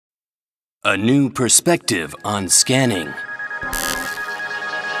A new perspective on scanning.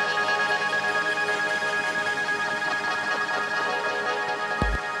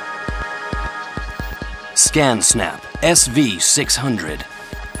 ScanSnap SV600.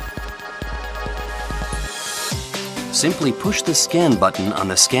 Simply push the scan button on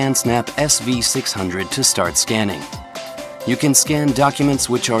the ScanSnap SV600 to start scanning. You can scan documents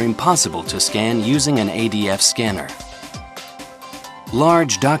which are impossible to scan using an ADF scanner.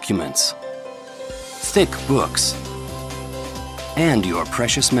 Large documents, thick books, and your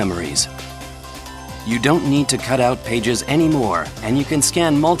precious memories. You don't need to cut out pages anymore, and you can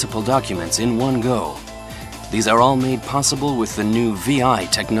scan multiple documents in one go. These are all made possible with the new VI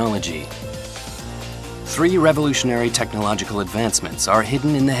technology. 3 revolutionary technological advancements are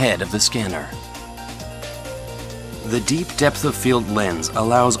hidden in the head of the scanner. The deep depth of field lens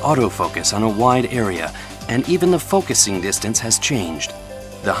allows autofocus on a wide area, and even the focusing distance has changed.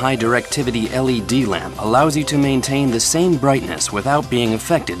 The high directivity LED lamp allows you to maintain the same brightness without being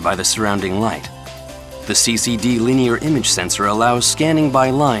affected by the surrounding light. The CCD linear image sensor allows scanning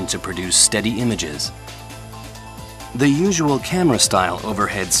by line to produce steady images. The usual camera-style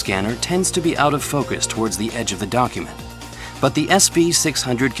overhead scanner tends to be out of focus towards the edge of the document, but the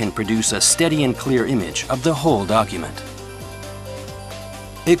SV600 can produce a steady and clear image of the whole document.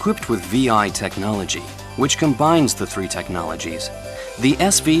 Equipped with VI technology, which combines the 3 technologies, the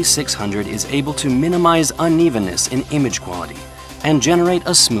SV600 is able to minimize unevenness in image quality and generate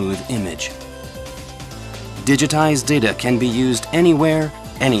a smooth image. Digitized data can be used anywhere,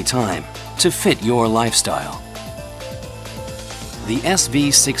 anytime, to fit your lifestyle. The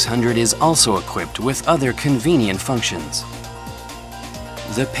SV600 is also equipped with other convenient functions.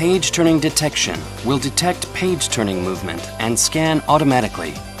 The page-turning detection will detect page-turning movement and scan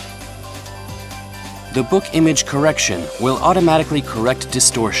automatically. The book image correction will automatically correct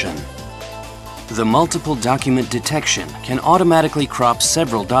distortion. The multiple document detection can automatically crop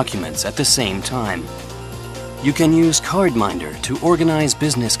several documents at the same time. You can use CardMinder to organize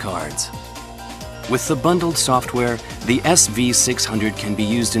business cards. With the bundled software, the SV600 can be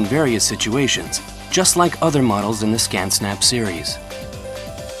used in various situations, just like other models in the ScanSnap series.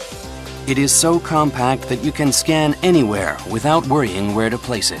 It is so compact that you can scan anywhere without worrying where to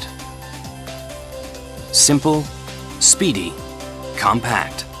place it. Simple, speedy,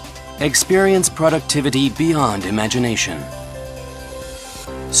 compact. Experience productivity beyond imagination.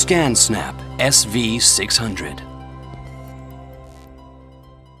 ScanSnap SV600.